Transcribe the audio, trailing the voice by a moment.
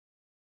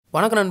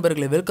வணக்கம்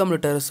நண்பர்களே, welcome to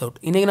terraceout.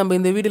 இன்றைக்கி நம்ம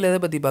இந்த வீடியோவில் எதை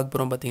பற்றி பார்க்க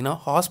போகிறோம் பார்த்தீங்கன்னா,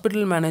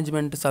 ஹாஸ்பிட்டல்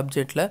மேனேஜ்மெண்ட்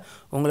சப்ஜெக்ட்டில்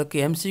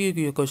உங்களுக்கு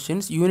MCQ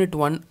questions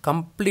Unit-1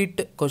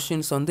 complete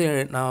questions வந்து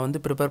நான்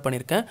வந்து ப்ரிப்பேர்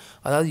பண்ணியிருக்கேன்.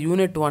 அதாவது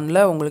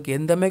Unit-1ல் உங்களுக்கு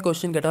எந்தமே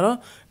கொஸ்டின் கேட்டாலும்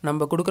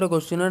நம்ம கொடுக்குற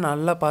கொஸ்டினை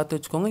நல்லா பார்த்து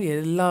வச்சுக்கோங்க.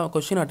 எல்லா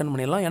கொஸ்டின் அட்டன்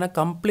பண்ணிடலாம். ஏன்னா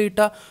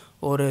கம்ப்ளீட்டாக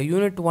ஒரு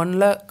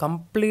Unit-1ல்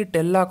கம்ப்ளீட்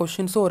எல்லா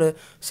கொஸ்டின்ஸும் ஒரு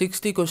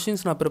 60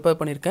 கொஸ்டின்ஸ் நான் ப்ரிப்பேர்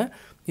பண்ணியிருக்கேன்.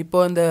 இப்போ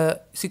இந்த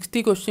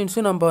 60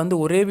 கொஸ்டின்ஸும் நம்ம வந்து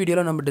ஒரே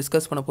வீடியோவில் நம்ம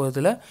டிஸ்கஸ் பண்ண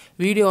போகிறதில்ல.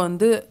 வீடியோ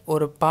வந்து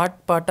ஒரு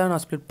பார்ட்டாக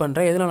நான் ஸ்ப்ளிட்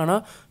பண்ணுறேன். எதனாலனா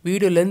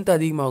வீடியோ லென்த்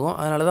அதிகமாகும்.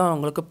 அதனால தான்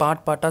உங்களுக்கு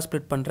பார்ட்டாக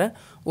ஸ்ப்ளிட் பண்ணுறேன்.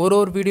 ஒரு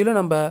வீடியோவில்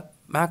நம்ம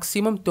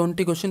மேக்ஸிமம்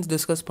 20 கொஸ்டின்ஸ்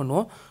டிஸ்கஸ்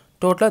பண்ணுவோம்.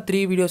 டோட்டலாக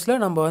 3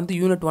 வீடியோஸில் நம்ம வந்து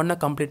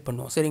Unit-1 கம்ப்ளீட்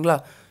பண்ணுவோம். சரிங்களா?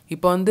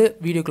 இப்போ வந்து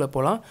வீடியோக்குள்ளே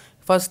போகலாம்.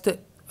 ஃபஸ்ட்டு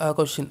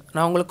கொஸ்டின்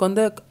நான் உங்களுக்கு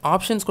வந்து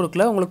ஆப்ஷன்ஸ்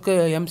கொடுக்கல. உங்களுக்கு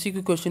MCQ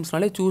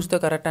கொஸ்டின்ஸ்னாலே choose the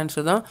correct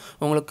answer தான்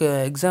உங்களுக்கு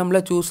எக்ஸாமில்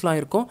சூஸ்லாம்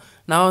இருக்கும்.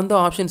 நான் வந்து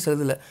ஆப்ஷன்ஸ்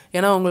எழுதலை.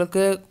 ஏன்னா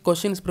உங்களுக்கு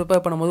கொஸ்டின்ஸ்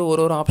ப்ரிப்பேர் பண்ணும்போது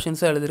ஒரு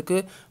ஆப்ஷன்ஸாக எழுதுறதுக்கு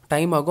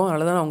டைம் ஆகும்.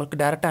 அதனால தான் நான்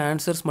உங்களுக்கு டேரெக்டாக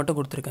ஆன்சர்ஸ் மட்டும்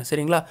கொடுத்துருக்கேன்.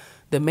 சரிங்களா?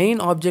 The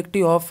main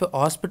objective of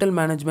hospital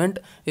management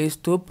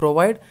is to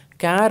provide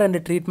care and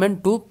treatment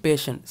to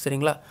patient.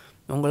 சரிங்களா?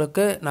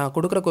 உங்களுக்கு நான்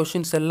கொடுக்குற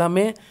கொஷின்ஸ்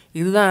எல்லாமே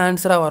இதுதான்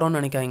ஆன்சராக வரும்னு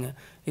நினைக்காதீங்க.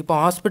 இப்போ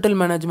ஹாஸ்பிட்டல்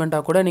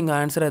மேனேஜ்மெண்ட்டாக கூட நீங்கள்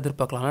ஆன்சராக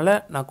எதிர்பார்க்கலாம். அதனால்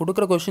நான்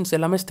கொடுக்குற கொஷின்ஸ்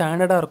எல்லாமே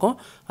ஸ்டாண்டர்டாக இருக்கும்.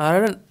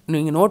 அதனால்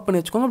நீங்கள் நோட் பண்ணி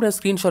வச்சுக்கோங்க, அப்படியே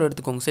ஸ்க்ரீன்ஷாட்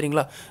எடுத்துக்கோங்க.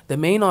 சரிங்களா? The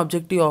main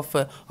objective of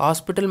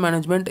hospital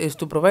management is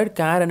to provide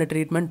care and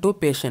treatment to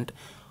patient.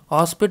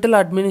 Hospital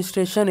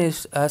administration is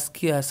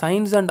a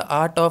science and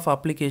art of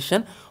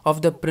application of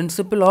the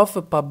principle of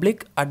public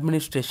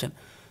administration.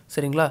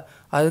 சரிங்களா?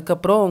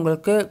 அதுக்கப்புறம்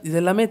உங்களுக்கு இது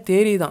எல்லாமே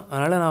தேரி தான்.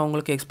 அதனால் நான்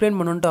உங்களுக்கு எக்ஸ்பிளைன்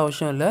பண்ணணுன்ட்டு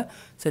அவசியம் இல்லை.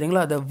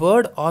 சரிங்களா? த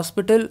வேர்ட்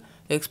ஹாஸ்பிட்டல்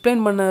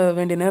எக்ஸ்பிளைன் பண்ண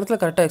வேண்டிய நேரத்தில்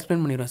கரெக்டாக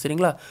எக்ஸ்பிளைன் பண்ணிடுவேன்.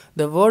 சரிங்களா?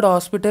 The word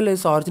hospital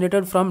is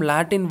originated from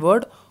Latin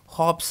word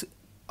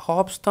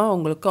hops தான்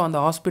உங்களுக்கு அந்த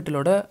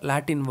ஹாஸ்பிட்டலோட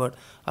லாட்டின் வேர்ட்.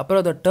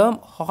 அப்புறம் the term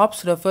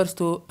hops refers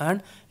to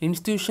and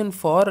institution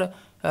for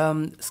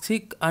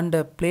sick and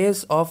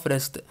place of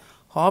rest.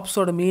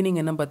 ஹாப்ஸோட meaning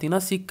என்ன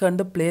பார்த்தீங்கன்னா sick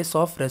and place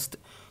of rest.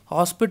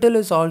 Hospital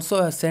is also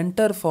a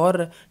center for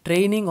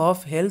training of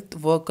health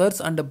workers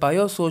and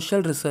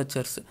biosocial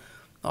researchers.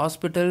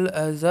 Hospital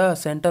is a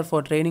center for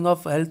training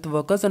of health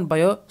workers and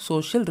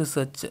biosocial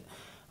research.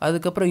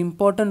 அதுக்கப்புறம்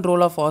important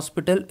role of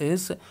hospital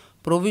is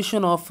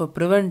provision of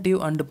preventive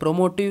and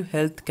promotive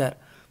health care.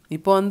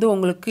 இப்போ வந்து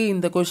உங்களுக்கு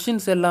இந்த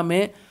questions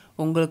எல்லாமே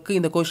உங்களுக்கு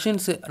இந்த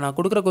questions நான்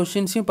கொடுக்குற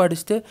கொஷின்ஸையும்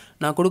படிச்சுட்டு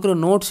நான் கொடுக்குற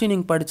நோட்ஸையும்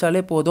நீங்கள்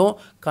படித்தாலே போதும்.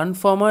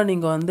 கன்ஃபார்மாக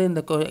நீங்கள் வந்து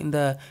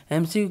இந்த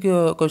MCQ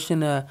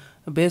கொஷினை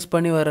பேஸ்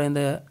பண்ணி வர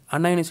இந்த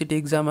அண்ணா யூனிவர்சிட்டி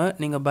எக்ஸாமை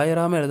நீங்கள்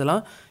பயராமல்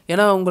எழுதலாம்.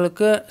 ஏன்னா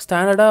உங்களுக்கு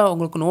ஸ்டாண்டர்டாக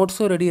உங்களுக்கு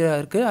நோட்ஸும் ரெடியாக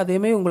இருக்குது.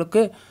 அதேமாதிரி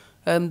உங்களுக்கு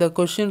இந்த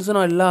கொஷின்ஸும்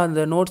நான் எல்லாம்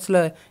அந்த நோட்ஸில்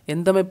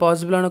எந்தமாதிரி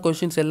பாசிபிளான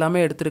கொஷின்ஸ் எல்லாமே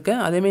எடுத்திருக்கேன்.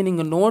 அதேமாதிரி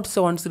நீங்கள்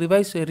நோட்ஸை ஒன்ஸ்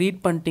ரீட்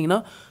பண்ணிட்டீங்கன்னா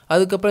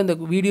அதுக்கப்புறம் இந்த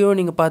வீடியோ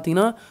நீங்கள்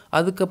பார்த்தீங்கன்னா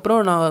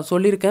அதுக்கப்புறம் நான்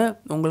சொல்லியிருக்கேன்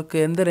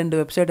உங்களுக்கு எந்த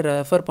 2 வெப்சைட்டை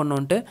ரெஃபர்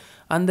பண்ணோன்ட்டு.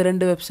 அந்த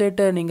 2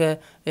 வெப்சைட்டை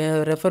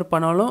நீங்கள் ரெஃபர்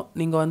பண்ணாலும்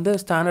நீங்கள் வந்து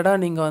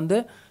ஸ்டாண்டர்டாக நீங்கள் வந்து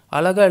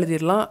அழகாக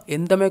எழுதிடலாம்.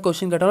 எந்தமாதிரி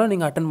கொஷின் கேட்டாலும்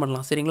நீங்கள் அட்டன்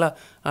பண்ணலாம். சரிங்களா?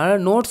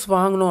 அதனால் நோட்ஸ்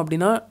வாங்கணும்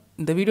அப்படின்னா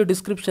இந்த வீடியோ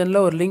டிஸ்கிரிப்ஷனில்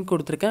ஒரு லிங்க்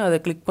கொடுத்துருக்கேன். அதை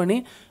கிளிக் பண்ணி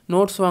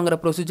நோட்ஸ் வாங்குகிற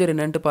ப்ரொசீஜர்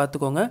என்னென்ட்டு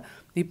பார்த்துக்கோங்க.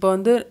 இப்போ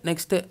வந்து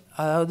நெக்ஸ்ட்டு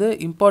அதாவது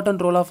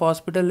important role of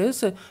hospital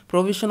is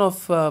provision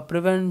of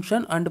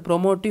prevention and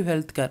ப்ரொமோட்டிவ்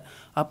health care.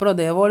 அப்புறம்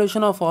த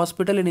evaluation of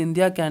hospital in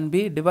India can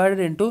be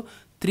divided into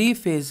 3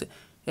 phase.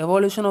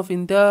 Evaluation of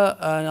India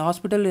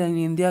hospital in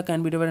India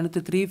can be divided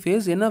into 3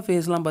 phase. என்ன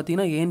ஃபேஸ்லாம்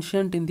பார்த்தீங்கன்னா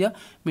ancient India,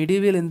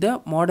 medieval India,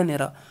 modern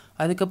எரா.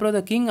 அதுக்கப்புறம்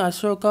the king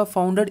Ashoka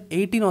founded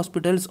 18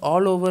 hospitals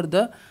all over the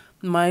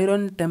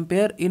மைரன்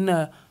டெம்பையர் in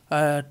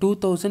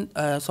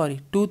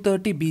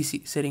 230 BC.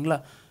 சரிங்களா?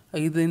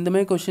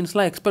 இந்தமாதிரி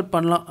கொஷின்ஸ்லாம் expect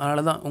பண்ணலாம். அதனால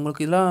தான்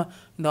உங்களுக்கு இதெல்லாம்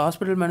இந்த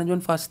ஹாஸ்பிட்டல்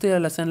மேனேஜ்மெண்ட் ஃபஸ்ட்டு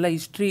லெசனில்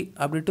ஹிஸ்ட்ரி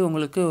அப்படின்ட்டு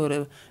உங்களுக்கு ஒரு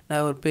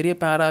பெரிய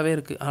பேராகவே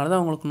இருக்குது. அதனால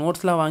தான் உங்களுக்கு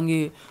நோட்ஸ்லாம்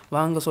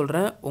வாங்க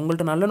சொல்கிறேன்.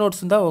 உங்கள்கிட்ட நல்ல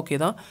நோட்ஸ் இருந்தால் ஓகே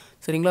தான்.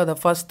 சரிங்களா? The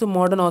first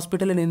modern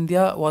hospital in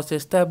India was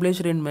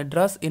established in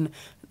Madras in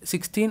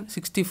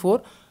 1664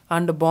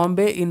 and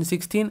Bombay in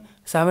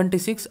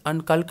 1676 and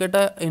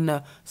Calcutta in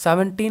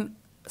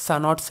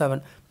 1707.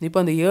 இப்போ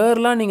அந்த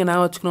இயர்லாம் நீங்கள்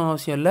நான் வச்சுக்கணும்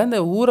அவசியம் இல்லை. இந்த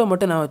ஊரை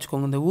மட்டும் நான்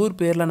வச்சுக்கோங்க. இந்த ஊர்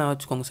பேர்லாம் நான்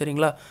வச்சுக்கோங்க.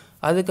 சரிங்களா?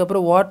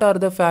 அதுக்கப்புறம் what are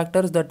the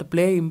factors that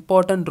play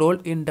important role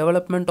in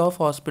development of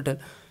hospital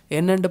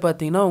என்னென்ட்டு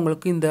பார்த்தீங்கன்னா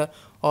உங்களுக்கு இந்த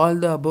ஆல்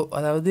த அபோவ்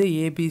அதாவது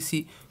ABC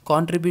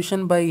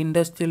contribution by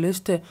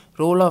industrialist,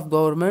 role of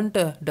government,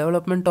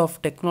 development of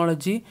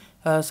technology,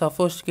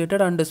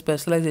 சஃபோஸ்டிகேட்டட் and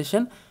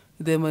specialisation.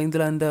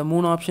 இதில் இந்த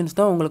 3 ஆப்ஷன்ஸ்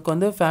தான் உங்களுக்கு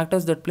வந்து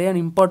factors that play an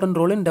important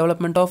role in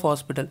development of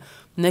hospital.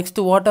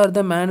 Next what are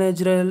the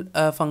managerial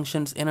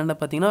functions என்னென்ன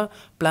பார்த்தீங்கன்னா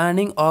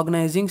planning,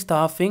 organising,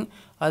 staffing,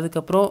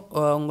 அதுக்கப்புறம்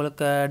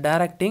உங்களுக்கு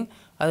directing,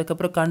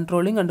 அதுக்கப்புறம்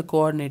கண்ட்ரோலிங் அண்ட்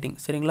கோஆர்டினேட்டிங்.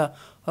 சரிங்களா?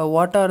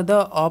 What are the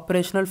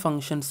operational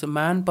functions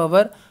man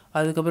power,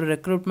 அதுக்கப்புறம்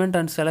recruitment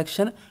and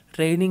selection,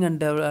 training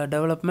and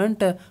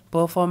development,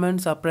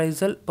 performance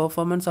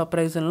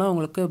அப்ரைசல்னால்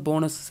உங்களுக்கு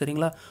bonus.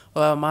 சரிங்களா?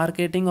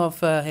 Marketing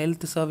of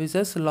health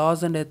services,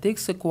 loss and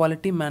ethics,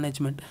 quality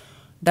management.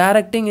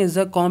 Directing is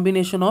a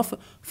combination of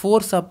 4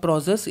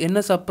 sub-process.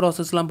 என்ன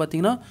sub-processலாம்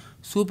பார்த்தீங்கன்னா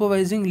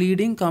supervising,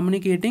 leading,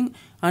 communicating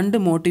and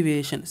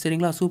motivation.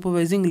 சரிங்களா?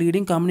 Supervising,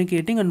 leading,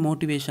 communicating and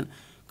motivation.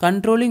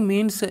 Controlling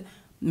means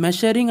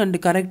measuring and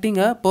correcting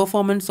a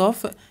performance of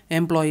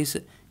employees.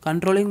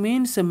 Controlling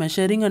means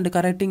measuring and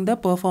correcting the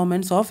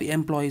performance of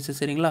employees.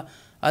 சரிங்களா?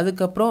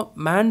 அதுக்கப்புறம்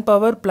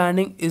manpower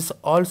planning is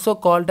also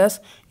called as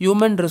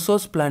human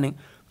resource planning.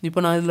 இப்போ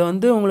நான் இதில்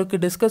வந்து உங்களுக்கு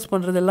discuss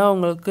பண்ணுறதெல்லாம்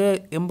உங்களுக்கு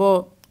எம்போ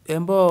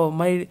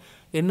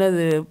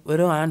என்னது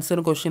வெறும்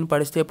ஆன்சர் கொஸ்டின்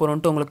படிச்சுட்டே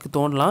போகிறோன்ட்டு உங்களுக்கு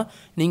தோணலாம்.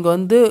 நீங்கள்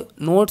வந்து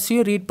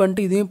நோட்ஸையும் ரீட்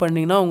பண்ணிட்டு இதையும்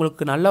பண்ணிங்கன்னா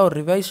உங்களுக்கு நல்லா ஒரு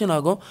ரிவைஷன்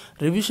ஆகும்.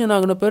 ரிவிஷன்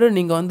ஆகின பிறகு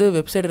நீங்கள் வந்து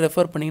வெப்சைட்டை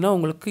ரெஃபர் பண்ணிங்கன்னா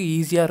உங்களுக்கு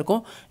ஈஸியாக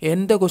இருக்கும்.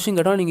 எந்த கொஸ்டின்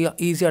கேட்டாலும் நீங்கள்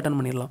ஈஸியாக அட்டன்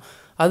பண்ணிடலாம்.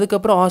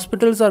 அதுக்கப்புறம்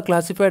ஹாஸ்பிட்டல்ஸ் ஆர்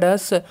கிளாசிஃபைட்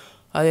ஆஸ்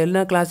அது என்ன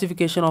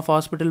கிளாசிஃபிகேஷன் ஆஃப்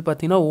ஹாஸ்பிட்டல்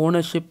பார்த்தீங்கன்னா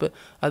ஓனர்ஷிப்,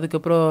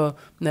 அதுக்கப்புறம்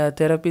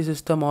therapy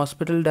system,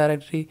 hospital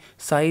directory,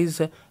 size,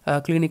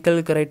 clinical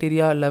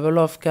criteria, level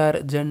of care,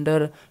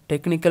 gender,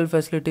 technical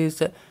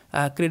facilities,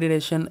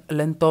 accreditation,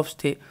 length of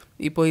stay.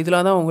 இப்போ இதில்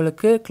தான்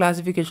உங்களுக்கு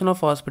கிளாசிஃபிகேஷன்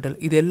ஆஃப் ஹாஸ்பிட்டல்.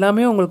 இது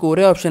எல்லாமே உங்களுக்கு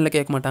ஒரே ஆப்ஷனில்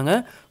கேட்க மாட்டாங்க.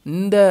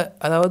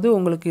 அதாவது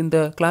உங்களுக்கு இந்த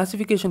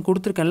கிளாசிஃபிகேஷன்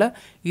கொடுத்துருக்கேன்ல,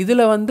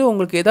 இதில் வந்து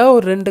உங்களுக்கு ஏதாவது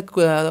ஒரு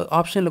 2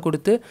 ஆப்ஷனில்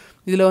கொடுத்து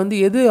இதில் வந்து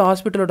எது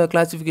ஹாஸ்பிட்டலோட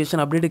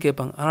கிளாசிஃபிகேஷன் அப்படின்னு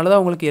கேட்பாங்க. அதனால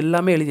தான் உங்களுக்கு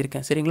எல்லாமே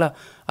எழுதியிருக்கேன். சரிங்களா?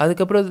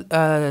 அதுக்கப்புறம்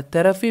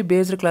therapy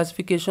based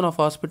classification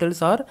of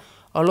hospitals R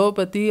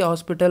allopathy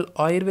hospital,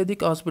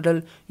 ayurvedic hospital,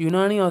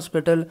 Unani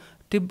hospital,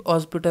 tip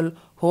hospital,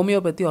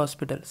 homeopathy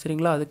hospital.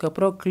 சரிங்களா?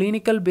 அதுக்கப்புறம்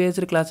clinical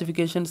based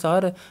classifications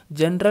R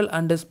general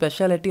and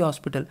speciality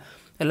hospital.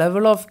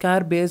 Level of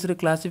care based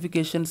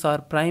classifications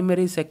R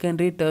primary,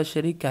 secondary,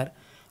 tertiary care.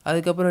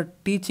 அதுக்கப்புறம்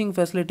teaching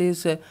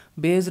facilities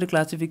based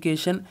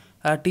classification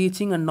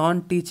teaching and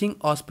நான் teaching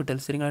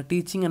hospital. சரிங்களா?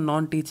 Teaching and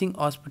நான் teaching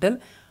hospital.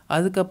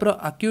 அதுக்கப்புறம்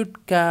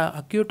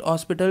acute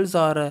hospitals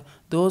are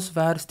those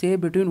where stay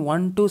between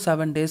 1 to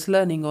 7 டேஸில்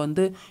நீங்கள்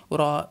வந்து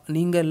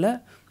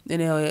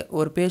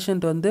ஒரு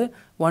patient வந்து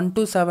 1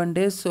 to 7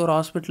 டேஸ் ஒரு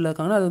ஹாஸ்பிட்டலில்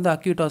இருக்காங்கன்னா அது வந்து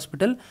அக்யூட்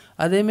ஹாஸ்பிட்டல்.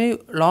 அதேமாரி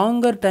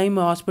லாங்கர் டைம்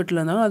ஹாஸ்பிட்டலில்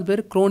இருந்தாங்கன்னா அது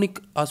பேர் க்ரோனிக்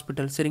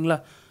ஹாஸ்பிட்டல். சரிங்களா?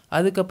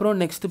 அதுக்கப்புறம்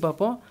நெக்ஸ்ட்டு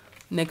பார்ப்போம்.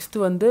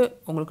 நெக்ஸ்ட்டு வந்து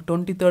உங்களுக்கு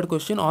 23rd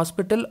question.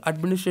 Hospital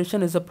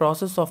administration is a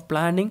process of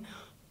planning,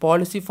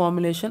 policy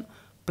formulation,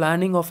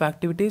 planning of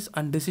activities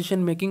and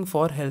decision making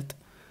for health.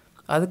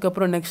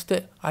 அதுக்கப்புறம் next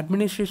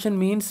administration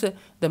means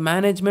the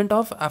management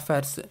of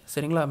affairs.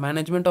 சரிங்களா?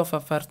 மேனேஜ்மெண்ட் ஆஃப்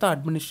அஃபேர்ஸ் தான்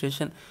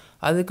administration.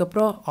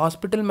 அதுக்கப்புறம்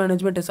hospital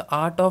management is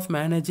art of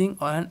managing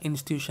an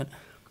institution.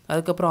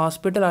 அதுக்கப்புறம்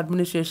hospital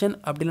administration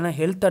அப்படி இல்லைனா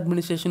health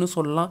அட்மினிஸ்ட்ரேஷனும்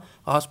சொல்லலாம்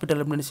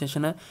hospital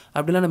அட்மினிஸ்ட்ரேஷனை,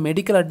 அப்படி இல்லைனா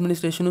மெடிக்கல்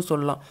அட்மினிஸ்ட்ரேஷனும்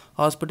சொல்லலாம்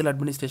ஹாஸ்பிட்டல்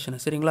அட்மினிஸ்ட்ரேஷனை.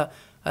 சரிங்களா?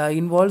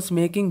 Involves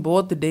making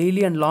both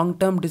daily and long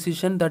term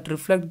decision that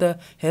reflect the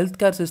health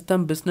care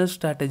system business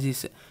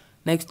strategies.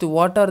 Next,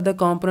 what are the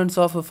components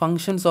of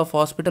functions of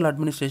hospital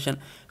administration?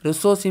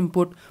 Resource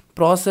input,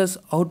 process,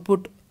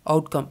 output,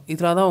 outcome.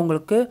 இதில் தான்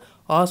உங்களுக்கு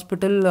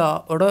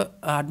ஹாஸ்பிட்டலோட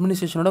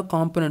அட்மினிஸ்ட்ரேஷனோட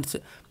components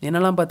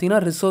என்னெல்லாம்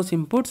பார்த்தீங்கன்னா resource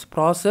inputs,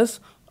 process,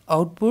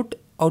 output,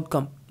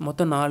 outcome.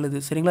 மொத்தம் 4 இது.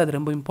 சரிங்களா? அது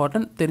ரொம்ப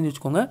இம்பார்ட்டன்ட், தெரிஞ்சு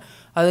வச்சுக்கோங்க.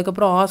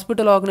 அதுக்கப்புறம்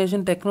hospital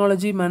organisation,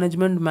 technology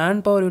management,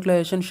 man power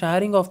utilisation,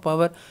 sharing of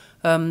power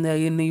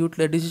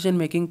decision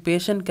making,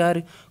 patient care,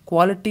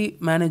 quality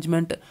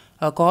management,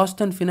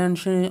 cost and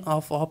financial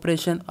of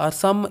operation are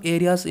some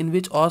areas in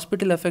which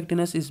hospital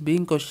effectiveness is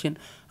being questioned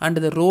and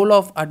the role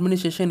of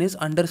administration is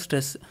under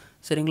stress.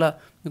 சரிங்களா?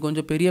 இது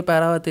கொஞ்சம் பெரிய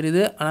பேராவாக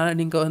தெரியுது, ஆனால்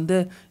நீங்கள் வந்து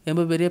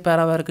ரொம்ப பெரிய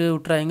பேராவாக இருக்குது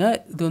விட்டுறாங்க.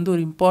 இது வந்து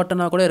ஒரு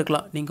இம்பார்ட்டண்ட்டாக கூட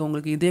இருக்கலாம். நீங்கள்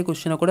உங்களுக்கு இதே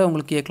கொஸ்டினை கூட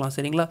உங்களுக்கு கேட்கலாம்.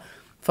 சரிங்களா?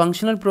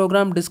 Functional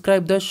program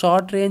describe the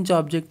short range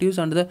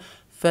objectives and the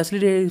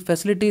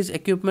facilities,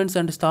 equipments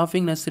and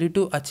staffing necessary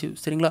to achieve.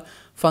 சரிங்களா?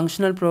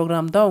 ஃபங்க்ஷனல்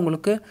ப்ரோக்ராம் தான்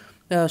உங்களுக்கு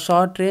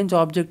short range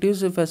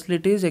objectives,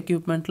 facilities,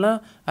 எக்யூப்மெண்ட்லாம்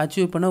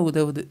achieve பண்ண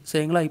உதவுது.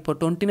 சரிங்களா? இப்போ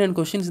 29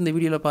 கொஷின்ஸ் இந்த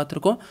வீடியோவில்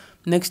பார்த்துருக்கோம்.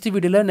 நெக்ஸ்ட்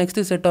வீடியோவில் நெக்ஸ்ட்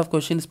செட் ஆஃப்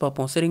கொஷின்ஸ்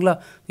பார்ப்போம். சரிங்களா?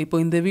 இப்போ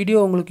இந்த வீடியோ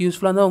உங்களுக்கு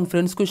யூஸ்ஃபுல்லாக இருந்தால் உங்கள்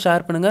ஃப்ரெண்ட்ஸ்க்கும்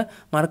ஷேர் பண்ணுங்கள்.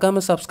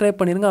 மறக்காமல் சப்ஸ்கிரைப்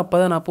பண்ணிடுங்க. அப்போ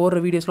தான் நான்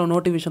போடுற வீடியோஸில்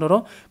நோட்டிஃபிகேஷன்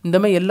வரும்.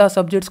 இந்தமாதிரி எல்லா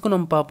சப்ஜெக்ட்ஸ்க்கும்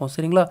நம்ம பார்ப்போம்.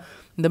 சரிங்களா?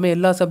 இந்தமாதிரி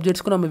எல்லா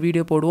சப்ஜெக்ட்ஸ்க்கும் நம்ம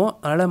வீடியோ போடுவோம்.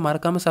 அதனால்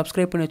மறக்காமல்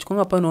சப்ஸ்கிரைப் பண்ணி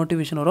வச்சுக்கோங்க. அப்போ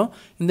நோட்டிஃபிகேஷன் வரும்.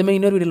 இந்தமாதிரி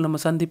இன்னொரு வீடியோவில்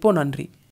நம்ம சந்திப்போம். நன்றி.